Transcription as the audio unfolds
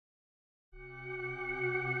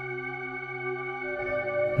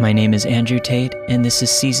My name is Andrew Tate, and this is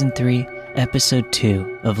Season 3, Episode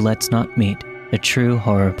 2 of Let's Not Meet, a true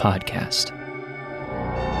horror podcast.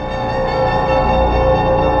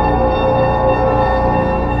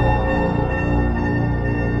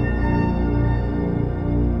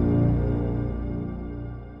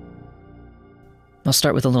 I'll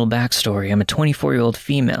start with a little backstory. I'm a 24-year-old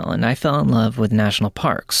female, and I fell in love with national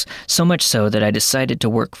parks, so much so that I decided to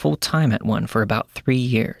work full-time at one for about 3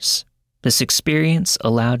 years. This experience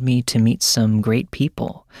allowed me to meet some great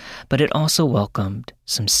people, but it also welcomed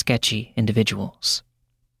some sketchy individuals.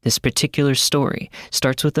 This particular story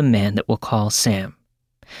starts with a man that we'll call Sam.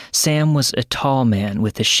 Sam was a tall man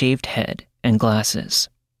with a shaved head and glasses.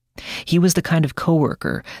 He was the kind of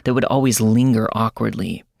coworker that would always linger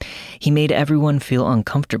awkwardly. He made everyone feel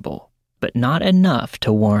uncomfortable, but not enough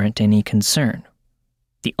to warrant any concern.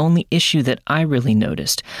 The only issue that I really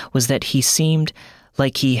noticed was that he seemed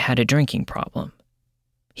like he had a drinking problem.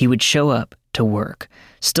 He would show up to work,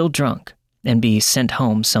 still drunk, and be sent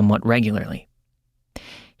home somewhat regularly.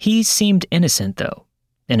 He seemed innocent, though,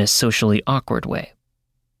 in a socially awkward way.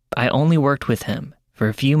 I only worked with him for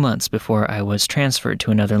a few months before I was transferred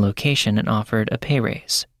to another location and offered a pay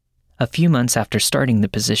raise. A few months after starting the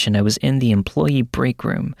position, I was in the employee break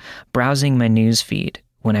room, browsing my news feed,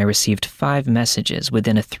 when I received 5 messages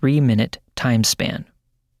within a 3-minute time span.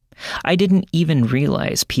 I didn't even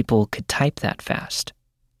realize people could type that fast.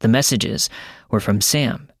 The messages were from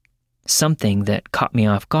Sam, something that caught me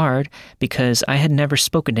off guard because I had never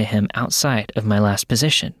spoken to him outside of my last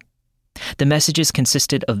position. The messages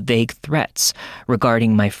consisted of vague threats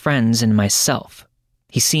regarding my friends and myself.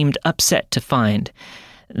 He seemed upset to find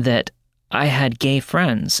that I had gay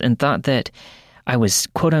friends and thought that I was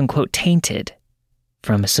quote-unquote tainted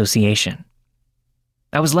from association.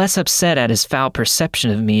 I was less upset at his foul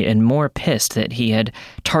perception of me and more pissed that he had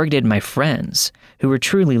targeted my friends, who were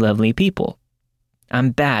truly lovely people.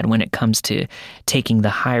 I'm bad when it comes to taking the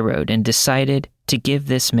high road and decided to give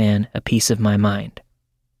this man a piece of my mind.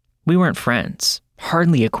 We weren't friends,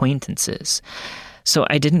 hardly acquaintances, so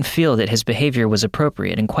I didn't feel that his behavior was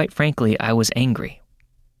appropriate, and quite frankly, I was angry.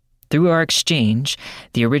 Through our exchange,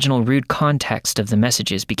 the original rude context of the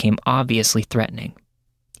messages became obviously threatening.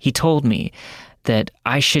 He told me that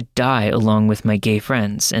I should die along with my gay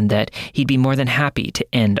friends and that he'd be more than happy to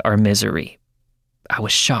end our misery. I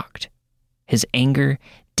was shocked. His anger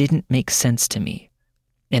didn't make sense to me,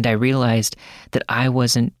 and I realized that I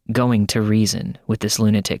wasn't going to reason with this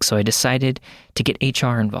lunatic, so I decided to get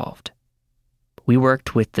HR involved. We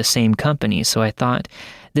worked with the same company, so I thought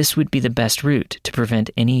this would be the best route to prevent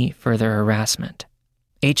any further harassment.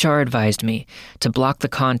 HR advised me to block the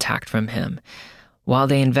contact from him while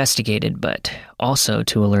they investigated, but also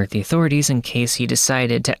to alert the authorities in case he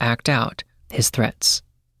decided to act out his threats.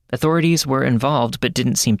 Authorities were involved but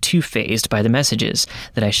didn't seem too fazed by the messages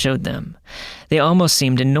that I showed them. They almost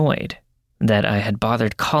seemed annoyed that I had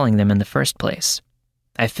bothered calling them in the first place.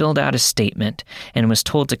 I filled out a statement and was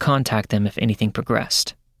told to contact them if anything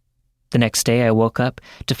progressed. The next day I woke up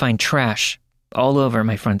to find trash all over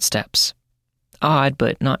my front steps. Odd,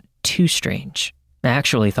 but not too strange. I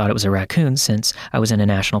actually thought it was a raccoon since I was in a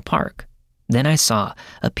national park. Then I saw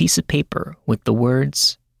a piece of paper with the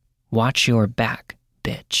words, "Watch your back,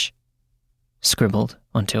 bitch," scribbled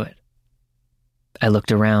onto it. I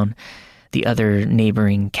looked around the other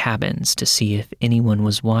neighboring cabins to see if anyone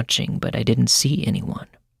was watching, but I didn't see anyone.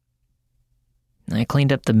 I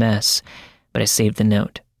cleaned up the mess, but I saved the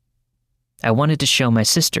note. I wanted to show my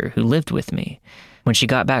sister who lived with me. When she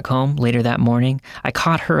got back home later that morning, I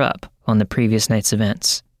caught her up on the previous night's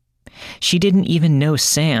events. She didn't even know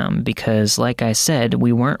Sam because, like I said,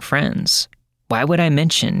 we weren't friends. Why would I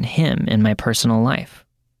mention him in my personal life?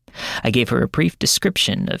 I gave her a brief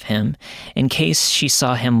description of him in case she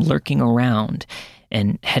saw him lurking around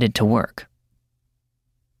and headed to work.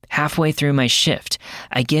 Halfway through my shift,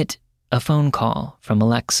 I get a phone call from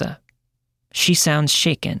Alexa. She sounds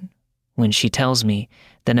shaken when she tells me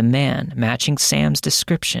that a man matching Sam's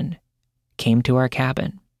description came to our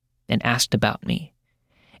cabin and asked about me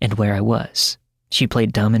and where I was. She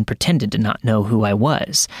played dumb and pretended to not know who I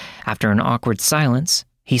was. After an awkward silence,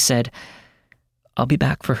 he said, "I'll be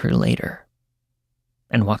back for her later,"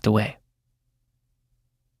 and walked away.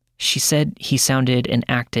 She said he sounded and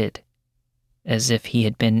acted as if he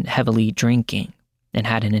had been heavily drinking and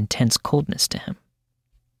had an intense coldness to him.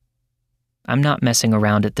 I'm not messing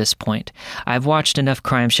around at this point. I've watched enough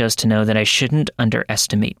crime shows to know that I shouldn't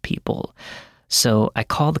underestimate people. So I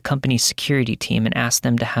called the company's security team and asked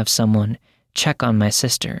them to have someone check on my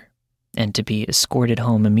sister and to be escorted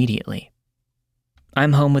home immediately.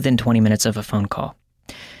 I'm home within 20 minutes of a phone call.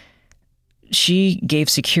 She gave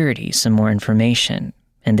security some more information,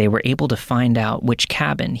 and they were able to find out which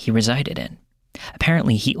cabin he resided in.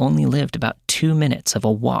 Apparently, he only lived about 2 minutes of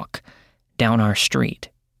a walk down our street,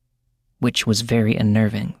 which was very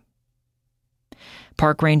unnerving.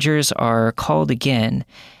 Park rangers are called again,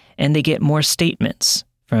 and they get more statements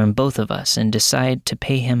from both of us and decide to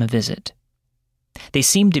pay him a visit. They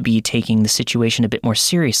seem to be taking the situation a bit more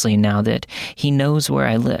seriously now that he knows where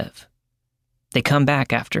I live. They come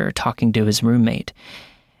back after talking to his roommate.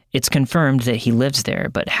 It's confirmed that he lives there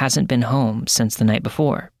but hasn't been home since the night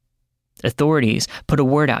before. Authorities put a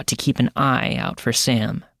word out to keep an eye out for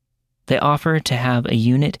Sam. They offer to have a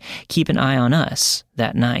unit keep an eye on us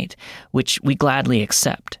that night, which we gladly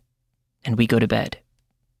accept, and we go to bed.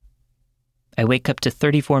 I wake up to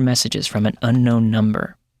 34 messages from an unknown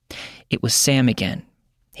number. It was Sam again.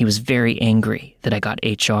 He was very angry that I got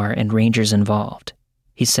HR and Rangers involved.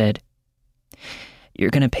 He said, "You're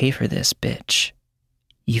gonna pay for this, bitch.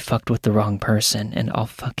 You fucked with the wrong person, and I'll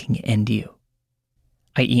fucking end you."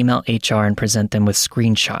 I email HR and present them with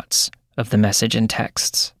screenshots of the message and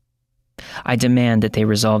texts. I demand that they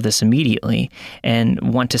resolve this immediately and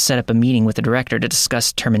want to set up a meeting with the director to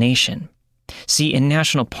discuss termination. See, in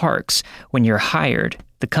national parks, when you're hired,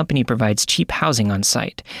 the company provides cheap housing on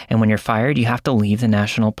site, and when you're fired, you have to leave the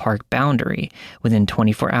national park boundary within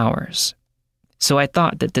 24 hours. So I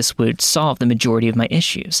thought that this would solve the majority of my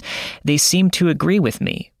issues. They seem to agree with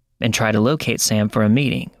me and try to locate Sam for a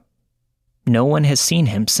meeting. No one has seen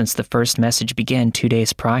him since the first message began 2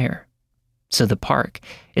 days prior. So the park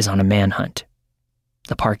is on a manhunt.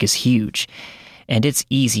 The park is huge, and it's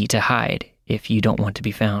easy to hide if you don't want to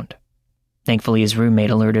be found. Thankfully, his roommate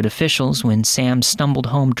alerted officials when Sam stumbled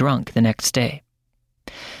home drunk the next day.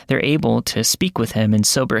 They're able to speak with him and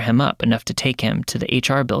sober him up enough to take him to the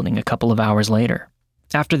HR building a couple of hours later.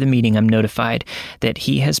 After the meeting, I'm notified that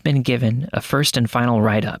he has been given a first and final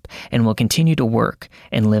write-up and will continue to work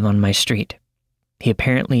and live on my street. He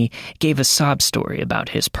apparently gave a sob story about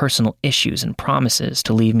his personal issues and promises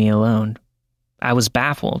to leave me alone. I was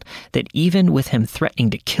baffled that even with him threatening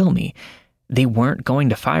to kill me, they weren't going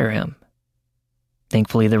to fire him.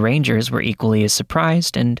 Thankfully, the Rangers were equally as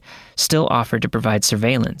surprised and still offered to provide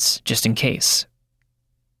surveillance, just in case.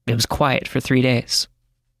 It was quiet for 3 days.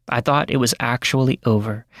 I thought it was actually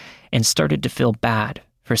over and started to feel bad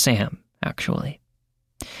for Sam, actually.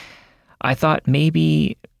 I thought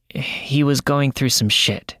maybe he was going through some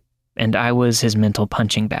shit, and I was his mental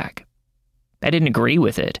punching bag. I didn't agree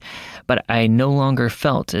with it, but I no longer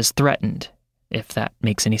felt as threatened, if that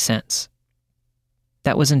makes any sense.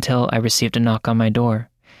 That was until I received a knock on my door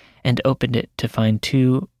and opened it to find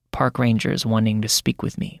 2 park rangers wanting to speak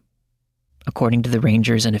with me. According to the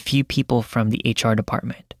rangers and a few people from the HR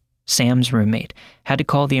department, Sam's roommate had to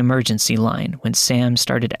call the emergency line when Sam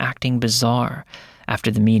started acting bizarre after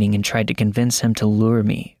the meeting and tried to convince him to lure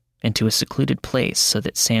me into a secluded place so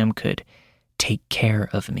that Sam could take care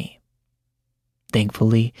of me.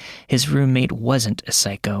 Thankfully, his roommate wasn't a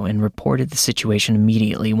psycho and reported the situation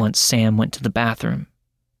immediately once Sam went to the bathroom.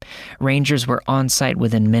 Rangers were on site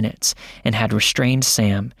within minutes and had restrained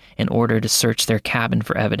Sam in order to search their cabin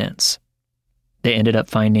for evidence. They ended up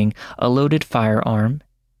finding a loaded firearm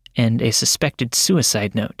and a suspected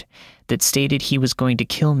suicide note that stated he was going to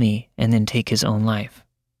kill me and then take his own life.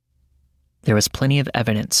 There was plenty of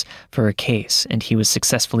evidence for a case, and he was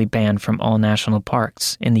successfully banned from all national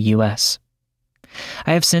parks in the U.S.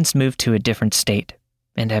 I have since moved to a different state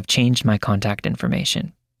and have changed my contact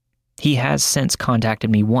information. He has since contacted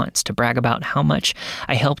me once to brag about how much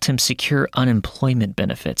I helped him secure unemployment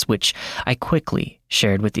benefits, which I quickly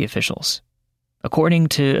shared with the officials. According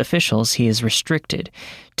to officials, he is restricted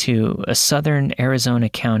to a southern Arizona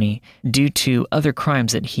county due to other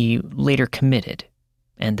crimes that he later committed,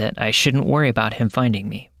 and that I shouldn't worry about him finding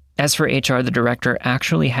me. As for HR, the director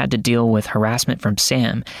actually had to deal with harassment from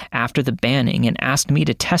Sam after the banning and asked me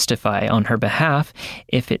to testify on her behalf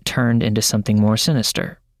if it turned into something more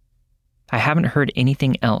sinister. I haven't heard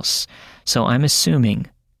anything else, so I'm assuming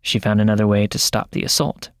she found another way to stop the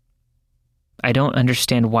assault. I don't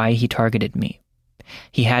understand why he targeted me.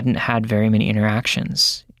 He hadn't had very many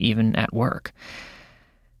interactions, even at work.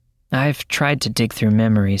 I've tried to dig through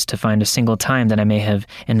memories to find a single time that I may have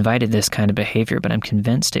invited this kind of behavior, but I'm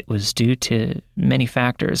convinced it was due to many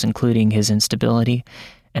factors, including his instability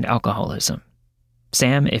and alcoholism.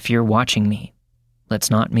 Sam, if you're watching me, let's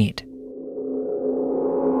not meet.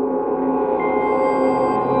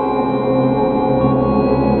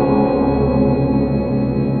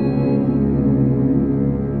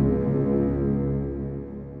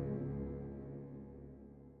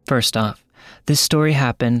 First off, this story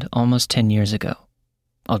happened almost 10 years ago.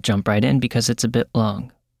 I'll jump right in because it's a bit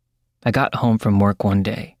long. I got home from work one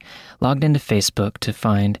day, logged into Facebook to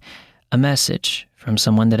find a message from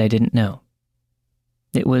someone that I didn't know.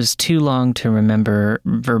 It was too long to remember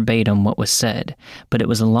verbatim what was said, but it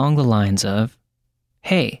was along the lines of,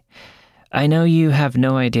 "Hey, I know you have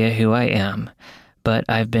no idea who I am, but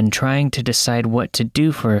I've been trying to decide what to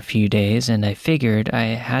do for a few days, and I figured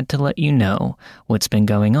I had to let you know what's been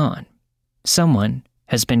going on. Someone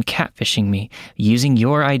has been catfishing me using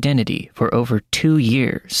your identity for over 2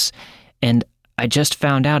 years, and I just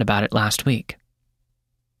found out about it last week."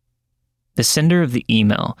 The sender of the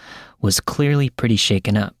email was clearly pretty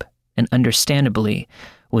shaken up, and understandably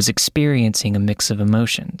was experiencing a mix of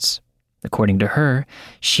emotions. According to her,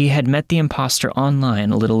 she had met the imposter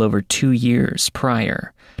online a little over 2 years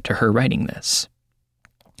prior to her writing this,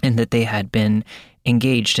 and that they had been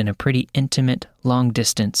engaged in a pretty intimate,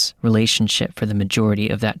 long-distance relationship for the majority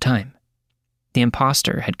of that time. The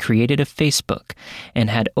imposter had created a Facebook and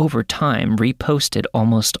had over time reposted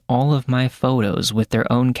almost all of my photos with their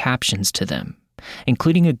own captions to them,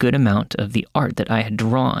 including a good amount of the art that I had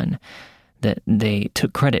drawn that they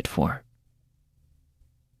took credit for.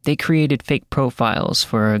 They created fake profiles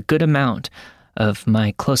for a good amount of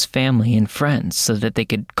my close family and friends so that they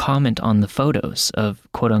could comment on the photos of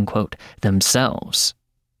quote-unquote themselves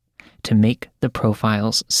to make the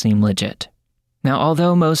profiles seem legit. Now,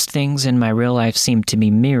 although most things in my real life seemed to be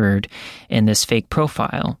mirrored in this fake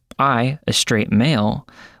profile, I, a straight male,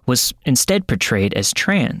 was instead portrayed as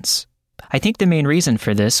trans. I think the main reason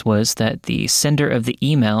for this was that the sender of the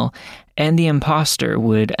email and the imposter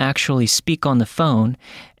would actually speak on the phone,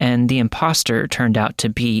 and the imposter turned out to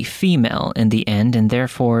be female in the end and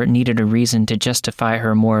therefore needed a reason to justify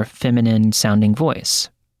her more feminine-sounding voice.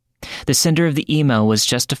 The sender of the email was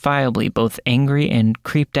justifiably both angry and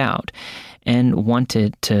creeped out and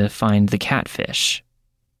wanted to find the catfish.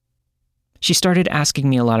 She started asking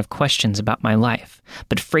me a lot of questions about my life,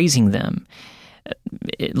 but phrasing them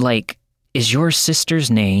like, "Is your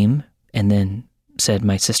sister's name?" and then said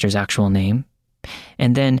my sister's actual name.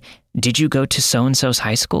 And then, "Did you go to so-and-so's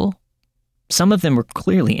high school?" Some of them were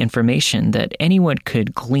clearly information that anyone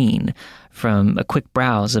could glean from a quick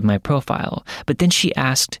browse of my profile. But then she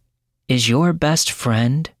asked, "Is your best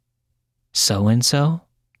friend so-and-so?"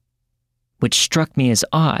 Which struck me as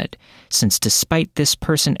odd, since despite this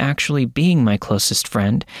person actually being my closest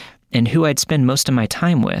friend and who I'd spend most of my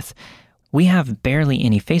time with, we have barely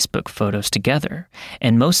any Facebook photos together,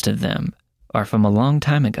 and most of them are from a long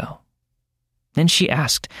time ago. Then she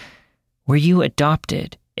asked, "Were you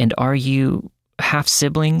adopted, and are you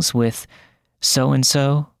half-siblings with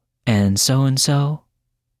so-and-so and so-and-so?"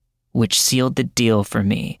 Which sealed the deal for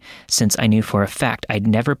me, since I knew for a fact I'd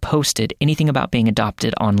never posted anything about being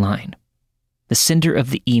adopted online. The sender of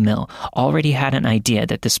the email already had an idea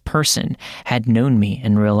that this person had known me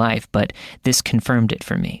in real life, but this confirmed it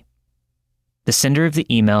for me. The sender of the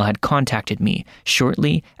email had contacted me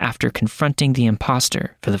shortly after confronting the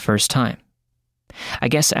imposter for the first time. I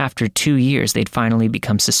guess after 2 years, they'd finally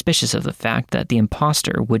become suspicious of the fact that the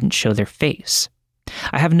imposter wouldn't show their face.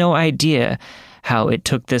 I have no idea how it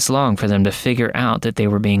took this long for them to figure out that they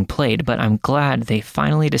were being played, but I'm glad they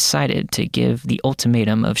finally decided to give the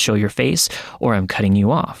ultimatum of show your face or I'm cutting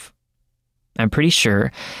you off. I'm pretty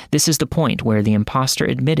sure this is the point where the imposter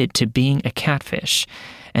admitted to being a catfish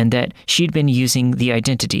and that she'd been using the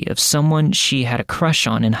identity of someone she had a crush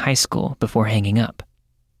on in high school before hanging up.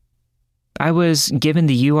 I was given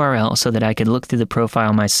the URL so that I could look through the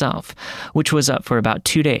profile myself, which was up for about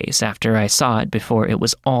 2 days after I saw it before it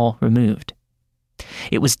was all removed.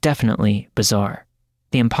 It was definitely bizarre.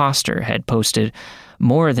 The imposter had posted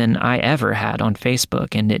more than I ever had on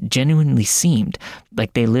Facebook, and it genuinely seemed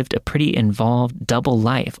like they lived a pretty involved double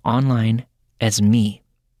life online as me.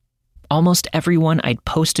 Almost everyone I'd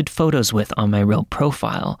posted photos with on my real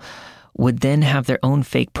profile would then have their own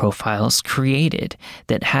fake profiles created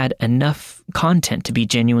that had enough content to be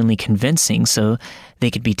genuinely convincing so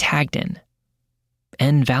they could be tagged in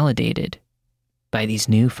and validated by these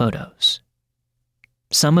new photos.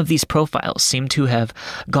 Some of these profiles seem to have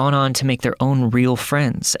gone on to make their own real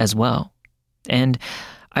friends as well, and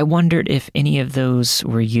I wondered if any of those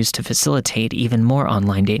were used to facilitate even more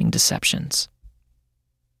online dating deceptions.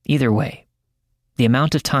 Either way, the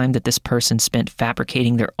amount of time that this person spent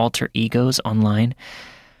fabricating their alter egos online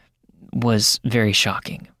was very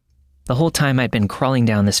shocking. The whole time I'd been crawling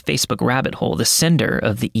down this Facebook rabbit hole, the sender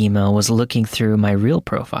of the email was looking through my real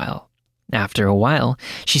profile. After a while,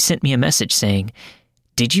 she sent me a message saying,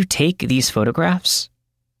 "Did you take these photographs?"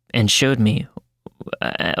 and showed me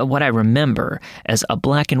what I remember as a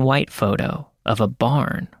black and white photo of a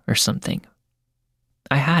barn or something.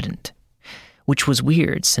 I hadn't, which was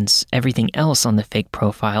weird since everything else on the fake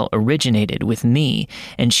profile originated with me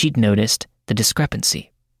and she'd noticed the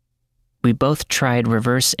discrepancy. We both tried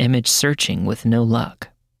reverse image searching with no luck.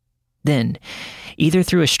 Then, either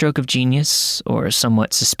through a stroke of genius or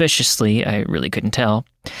somewhat suspiciously, I really couldn't tell,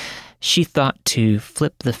 she thought to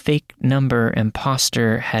flip the fake number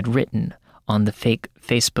imposter had written on the fake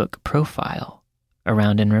Facebook profile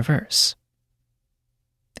around in reverse.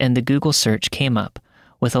 And the Google search came up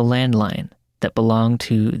with a landline that belonged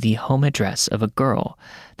to the home address of a girl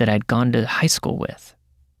that I'd gone to high school with.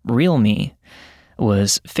 Real me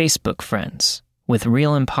was Facebook friends with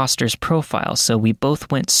real imposter's profile, so we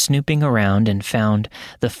both went snooping around and found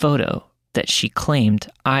the photo that she claimed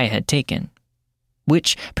I had taken,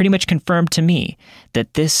 which pretty much confirmed to me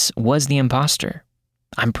that this was the imposter.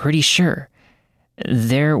 I'm pretty sure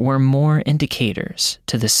there were more indicators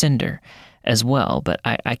to the sender as well, but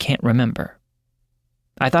I can't remember.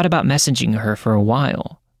 I thought about messaging her for a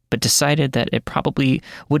while, but decided that it probably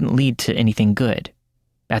wouldn't lead to anything good.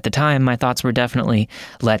 At the time, my thoughts were definitely,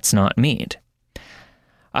 let's not meet.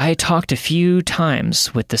 I talked a few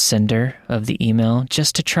times with the sender of the email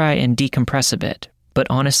just to try and decompress a bit, but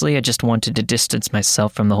honestly, I just wanted to distance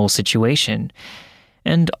myself from the whole situation,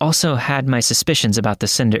 and also had my suspicions about the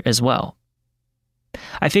sender as well.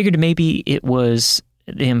 I figured maybe it was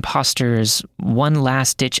the imposter's one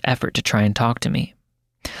last-ditch effort to try and talk to me.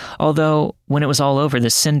 Although, when it was all over, the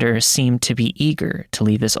sender seemed to be eager to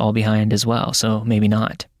leave this all behind as well, so maybe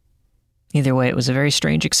not. Either way, it was a very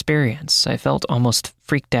strange experience. I felt almost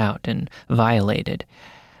freaked out and violated.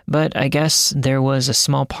 But I guess there was a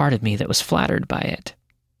small part of me that was flattered by it.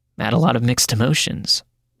 I had a lot of mixed emotions.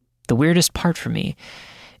 The weirdest part for me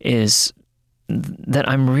is that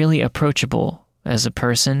I'm really approachable as a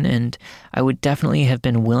person, and I would definitely have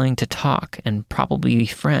been willing to talk and probably be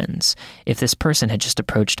friends if this person had just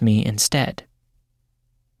approached me instead.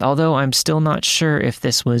 Although I'm still not sure if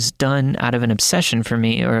this was done out of an obsession for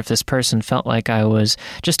me or if this person felt like I was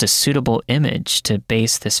just a suitable image to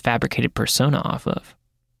base this fabricated persona off of.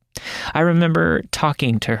 I remember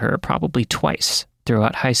talking to her probably twice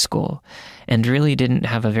throughout high school and really didn't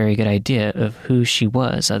have a very good idea of who she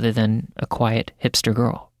was other than a quiet hipster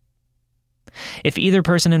girl. If either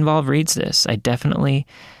person involved reads this, I definitely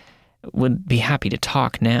would be happy to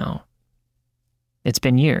talk now. It's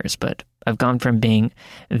been years, but I've gone from being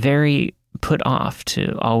very put off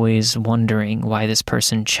to always wondering why this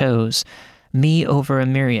person chose me over a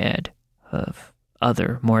myriad of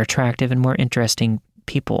other more attractive and more interesting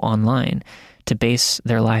people online to base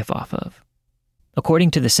their life off of.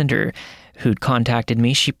 According to the sender who'd contacted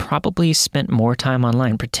me, she probably spent more time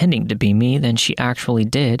online pretending to be me than she actually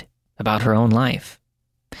did about her own life.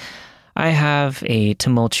 I have a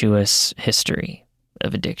tumultuous history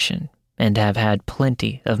of addiction and have had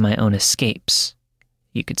plenty of my own escapes,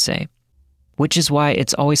 you could say, which is why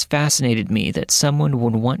it's always fascinated me that someone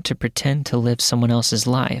would want to pretend to live someone else's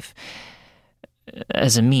life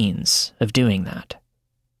as a means of doing that.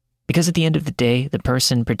 Because at the end of the day, the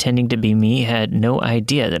person pretending to be me had no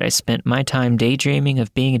idea that I spent my time daydreaming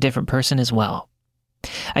of being a different person as well.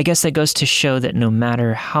 I guess that goes to show that no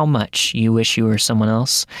matter how much you wish you were someone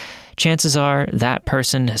else, chances are that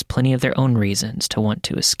person has plenty of their own reasons to want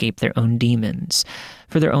to escape their own demons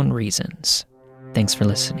for their own reasons. Thanks for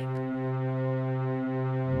listening.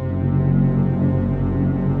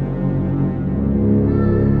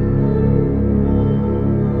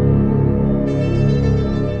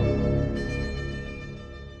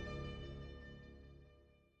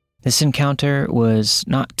 This encounter was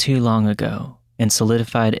not too long ago and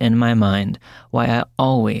solidified in my mind why I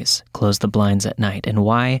always close the blinds at night and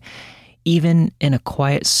why, even in a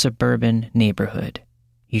quiet suburban neighborhood,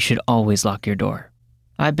 you should always lock your door.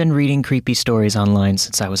 I've been reading creepy stories online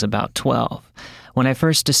since I was about 12, when I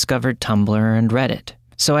first discovered Tumblr and Reddit,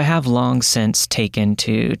 so I have long since taken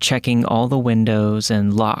to checking all the windows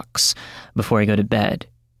and locks before I go to bed,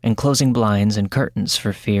 and closing blinds and curtains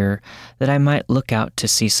for fear that I might look out to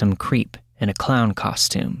see some creep in a clown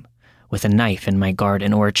costume, with a knife in my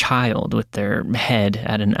garden, or a child with their head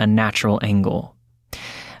at an unnatural angle.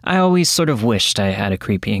 I always sort of wished I had a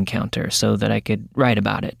creepy encounter so that I could write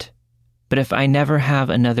about it. But if I never have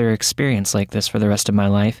another experience like this for the rest of my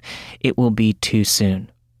life, it will be too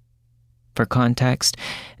soon. For context,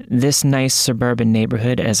 this nice suburban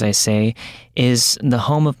neighborhood, as I say, is the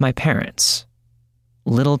home of my parents.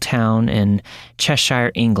 Little town in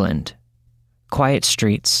Cheshire, England. Quiet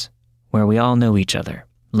streets where we all know each other.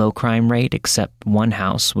 Low crime rate except one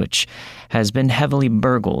house, which has been heavily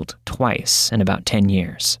burgled twice in about 10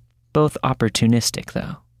 years. Both opportunistic,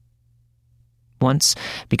 though. Once,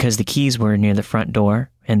 because the keys were near the front door,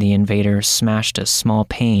 and the invaders smashed a small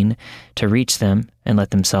pane to reach them and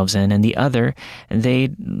let themselves in, and the other, they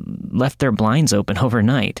left their blinds open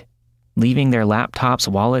overnight, leaving their laptops,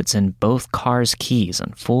 wallets, and both cars' keys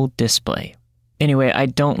on full display. Anyway, I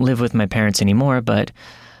don't live with my parents anymore, but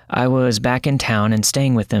I was back in town and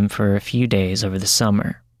staying with them for a few days over the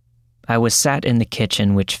summer. I was sat in the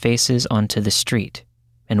kitchen, which faces onto the street,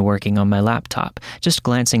 and working on my laptop, just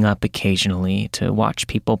glancing up occasionally to watch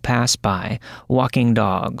people pass by, walking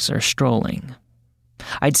dogs or strolling.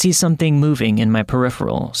 I'd see something moving in my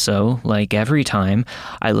peripheral, so, like every time,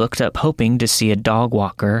 I looked up hoping to see a dog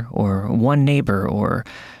walker or one neighbor or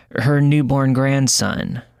her newborn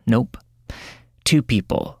grandson. Nope. 2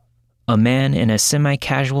 people. A man in a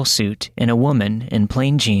semi-casual suit and a woman in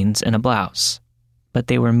plain jeans and a blouse. But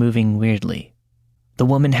they were moving weirdly. The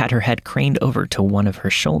woman had her head craned over to one of her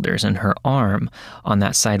shoulders, and her arm on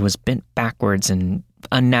that side was bent backwards and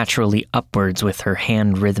unnaturally upwards with her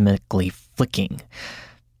hand rhythmically flicking.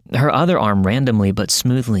 Her other arm randomly but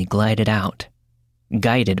smoothly glided out,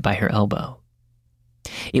 guided by her elbow.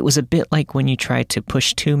 It was a bit like when you try to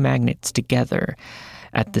push 2 magnets together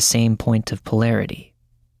at the same point of polarity.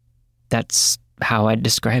 That's how I'd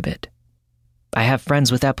describe it. I have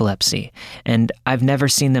friends with epilepsy, and I've never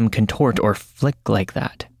seen them contort or flick like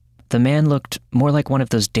that. The man looked more like one of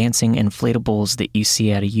those dancing inflatables that you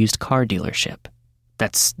see at a used car dealership.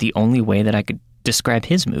 That's the only way that I could describe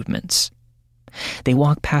his movements. They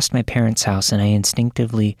walked past my parents' house, and I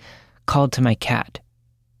instinctively called to my cat,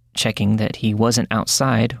 checking that he wasn't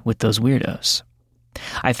outside with those weirdos.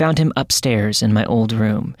 I found him upstairs in my old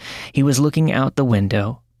room. He was looking out the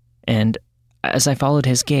window, and as I followed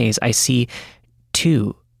his gaze, I see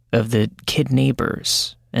 2 of the kid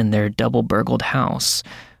neighbors in their double-burgled house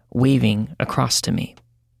waving across to me.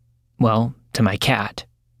 Well, to my cat,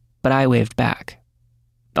 but I waved back.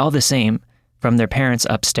 All the same, from their parents'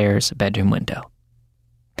 upstairs bedroom window.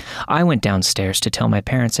 I went downstairs to tell my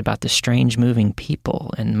parents about the strange moving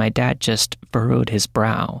people, and my dad just furrowed his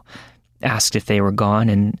brow, asked if they were gone,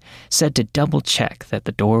 and said to double-check that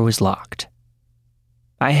the door was locked.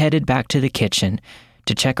 I headed back to the kitchen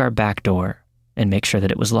to check our back door and make sure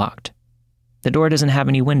that it was locked. The door doesn't have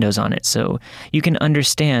any windows on it, so you can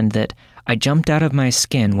understand that I jumped out of my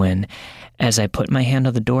skin when, as I put my hand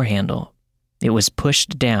on the door handle, it was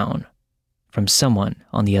pushed down from someone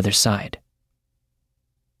on the other side.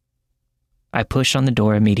 I push on the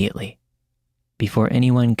door immediately, before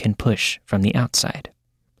anyone can push from the outside.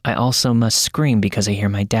 I also must scream because I hear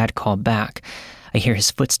my dad call back. I hear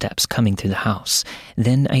his footsteps coming through the house.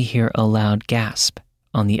 Then I hear a loud gasp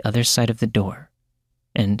on the other side of the door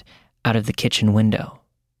and out of the kitchen window.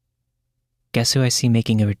 Guess who I see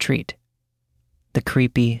making a retreat? The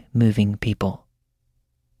creepy, moving people.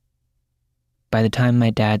 By the time my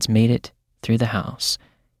dad's made it through the house,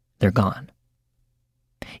 they're gone.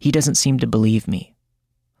 He doesn't seem to believe me,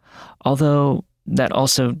 although that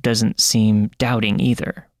also doesn't seem doubting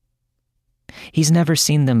either. He's never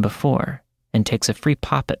seen them before and takes a free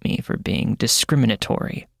pop at me for being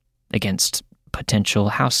discriminatory against potential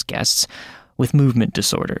house guests with movement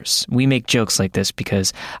disorders. We make jokes like this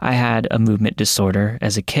because I had a movement disorder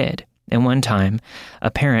as a kid, and one time,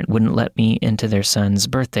 a parent wouldn't let me into their son's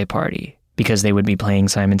birthday party because they would be playing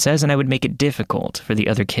Simon Says and I would make it difficult for the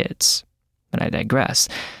other kids. But I digress.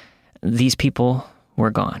 These people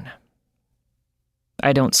were gone.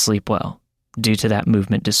 I don't sleep well due to that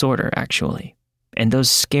movement disorder, actually. And those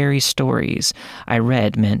scary stories I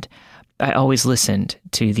read meant I always listened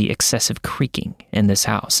to the excessive creaking in this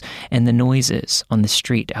house and the noises on the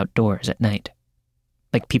street outdoors at night.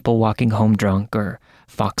 Like people walking home drunk or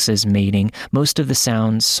foxes mating. Most of the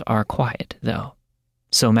sounds are quiet, though.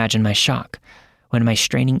 So imagine my shock when my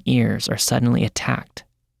straining ears are suddenly attacked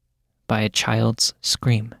by a child's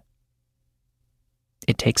scream.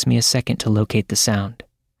 It takes me a second to locate the sound,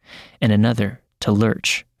 and another to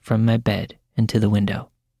lurch from my bed into the window,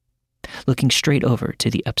 looking straight over to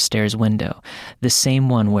the upstairs window, the same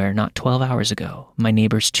one where not 12 hours ago my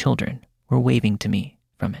neighbor's children were waving to me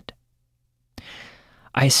from it.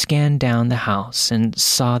 I scanned down the house and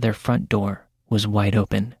saw their front door was wide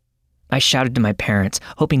open. I shouted to my parents,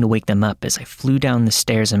 hoping to wake them up as I flew down the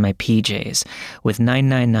stairs in my PJs, with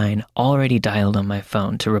 999 already dialed on my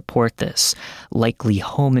phone to report this likely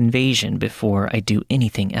home invasion before I do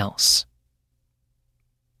anything else.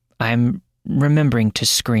 I'm remembering to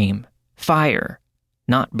scream, "Fire,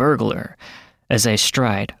 not burglar," as I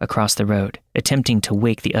stride across the road, attempting to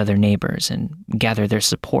wake the other neighbors and gather their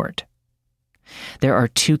support. There are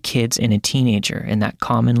 2 kids and a teenager in that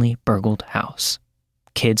commonly burgled house.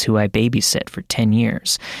 kids who I babysit for 10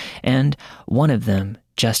 years, and one of them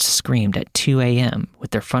just screamed at 2 a.m.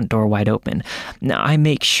 with their front door wide open. Now, I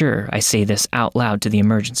make sure I say this out loud to the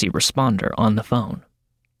emergency responder on the phone.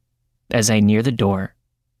 As I near the door,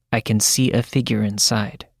 I can see a figure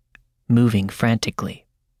inside, moving frantically.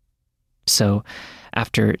 So,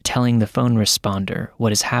 after telling the phone responder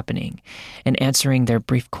what is happening and answering their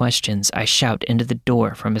brief questions, I shout into the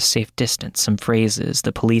door from a safe distance some phrases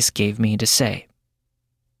the police gave me to say.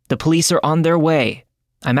 "The police are on their way.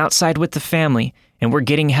 I'm outside with the family, and we're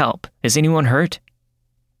getting help. Is anyone hurt?"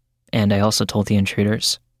 And I also told the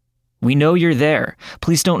intruders, "We know you're there.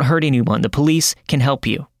 Please don't hurt anyone. The police can help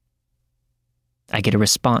you." I get a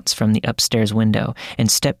response from the upstairs window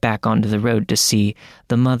and step back onto the road to see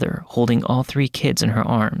the mother holding all 3 kids in her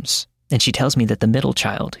arms. And she tells me that the middle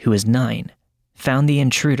child, who is 9, found the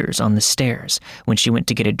intruders on the stairs when she went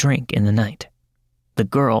to get a drink in the night. The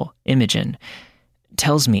girl, Imogen,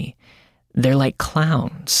 tells me they're like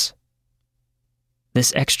clowns.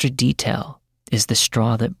 This extra detail is the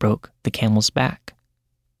straw that broke the camel's back.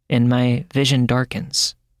 And my vision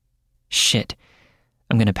darkens. Shit,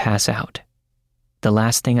 I'm gonna pass out. The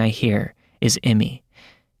last thing I hear is Emmy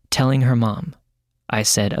telling her mom I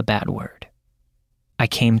said a bad word. I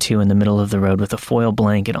came to in the middle of the road with a foil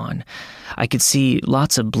blanket on. I could see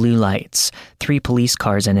lots of blue lights, 3 police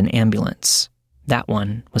cars and an ambulance. That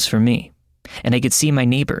one was for me. And I could see my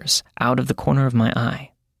neighbors out of the corner of my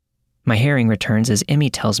eye. My hearing returns as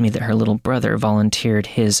Emmy tells me that her little brother volunteered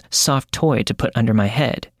his soft toy to put under my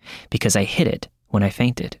head because I hit it when I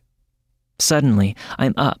fainted. Suddenly,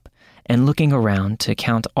 I'm up and looking around to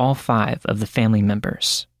count all 5 of the family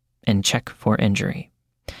members and check for injury.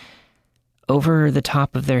 Over the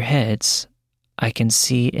top of their heads, I can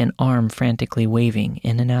see an arm frantically waving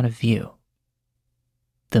in and out of view.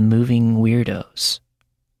 The moving weirdos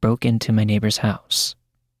broke into my neighbor's house.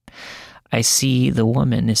 I see the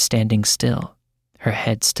woman is standing still, her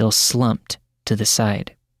head still slumped to the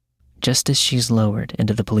side, just as she's lowered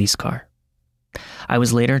into the police car. I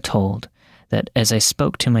was later told that as I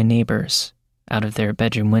spoke to my neighbors out of their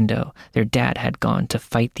bedroom window, their dad had gone to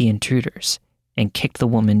fight the intruders and kicked the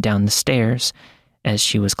woman down the stairs as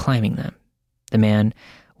she was climbing them. The man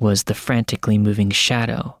was the frantically moving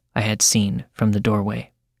shadow I had seen from the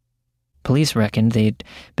doorway. Police reckoned they'd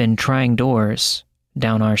been trying doors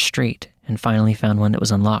down our street and finally found one that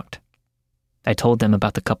was unlocked. I told them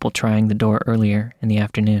about the couple trying the door earlier in the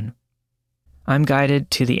afternoon. I'm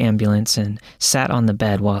guided to the ambulance and sat on the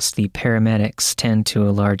bed whilst the paramedics tend to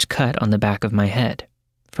a large cut on the back of my head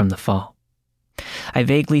from the fall. I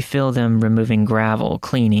vaguely feel them removing gravel,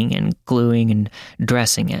 cleaning and gluing and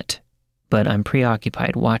dressing it, but I'm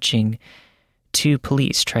preoccupied watching 2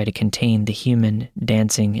 police try to contain the human,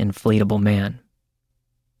 dancing, inflatable man.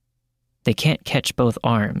 They can't catch both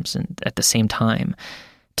arms and at the same time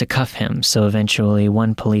to cuff him, so eventually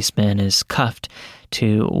one policeman is cuffed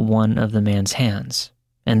to one of the man's hands,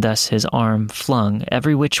 and thus his arm flung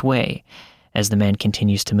every which way as the man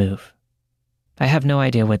continues to move. I have no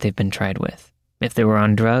idea what they've been tried with, if they were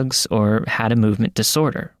on drugs or had a movement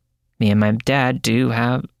disorder. Me and my dad do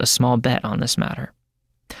have a small bet on this matter.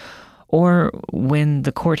 Or when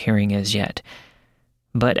the court hearing is yet.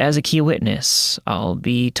 But as a key witness, I'll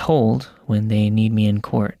be told when they need me in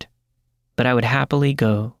court. But I would happily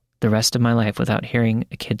go the rest of my life without hearing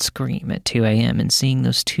a kid scream at 2 a.m. and seeing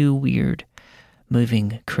those 2 weird,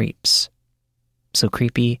 moving creeps. So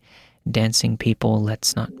creepy, dancing people,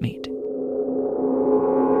 let's not meet.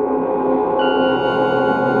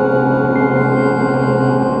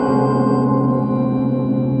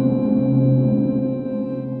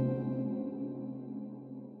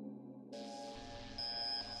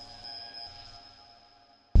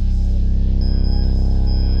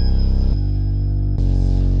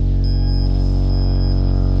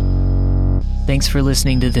 Thanks for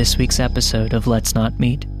listening to this week's episode of Let's Not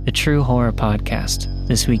Meet, a true horror podcast.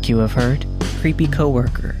 This week you have heard Creepy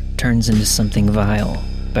Coworker Turns Into Something Vile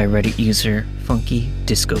by Reddit user Funky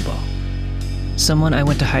Disco Ball. Someone I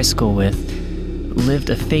went to high school with lived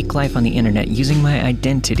a fake life on the internet using my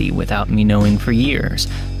identity without me knowing for years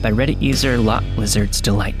by Reddit user Lot Lizard's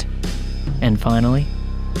Delight. And finally,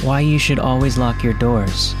 Why You Should Always Lock Your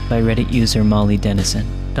Doors by Reddit user Molly Dennison.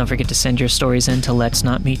 Don't forget to send your stories in to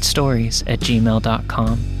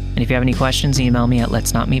letsnotmeetstories@gmail.com. And if you have any questions, email me at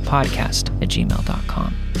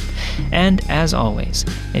letsnotmeetpodcast@gmail.com. And as always,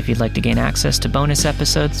 if you'd like to gain access to bonus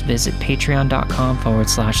episodes, visit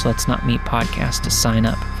patreon.com/letsnotmeetpodcast to sign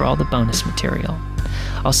up for all the bonus material.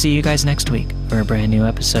 I'll see you guys next week for a brand new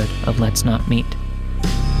episode of Let's Not Meet.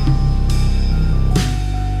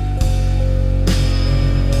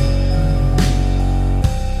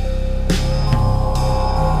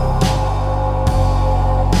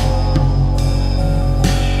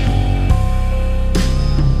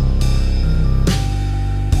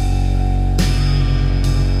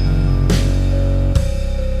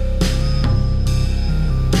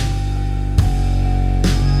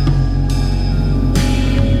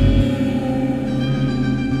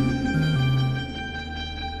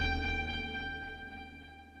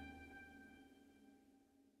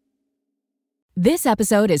 This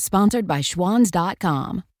episode is sponsored by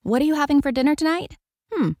Schwans.com. What are you having for dinner tonight?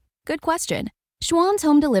 Good question. Schwans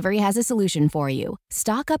Home Delivery has a solution for you.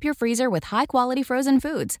 Stock up your freezer with high-quality frozen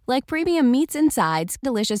foods like premium meats and sides,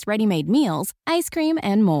 delicious ready-made meals, ice cream,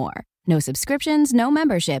 and more. No subscriptions, no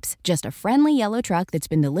memberships, just a friendly yellow truck that's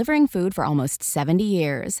been delivering food for almost 70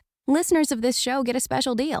 years. Listeners of this show get a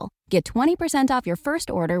special deal. Get 20% off your first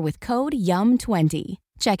order with code YUM20.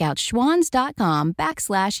 Check out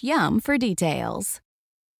schwans.com/YUM for details.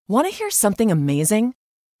 Want to hear something amazing?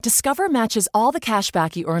 Discover matches all the cash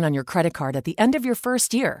back you earn on your credit card at the end of your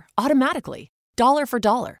first year, automatically, dollar for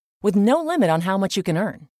dollar, with no limit on how much you can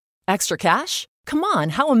earn. Extra cash? Come on,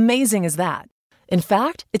 how amazing is that? In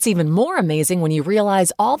fact, it's even more amazing when you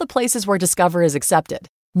realize all the places where Discover is accepted.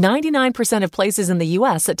 99% of places in the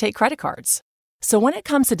U.S. that take credit cards. So when it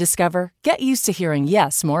comes to Discover, get used to hearing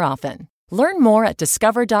yes more often. Learn more at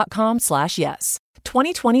discover.com/yes.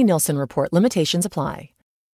 2020 Nielsen Report limitations apply.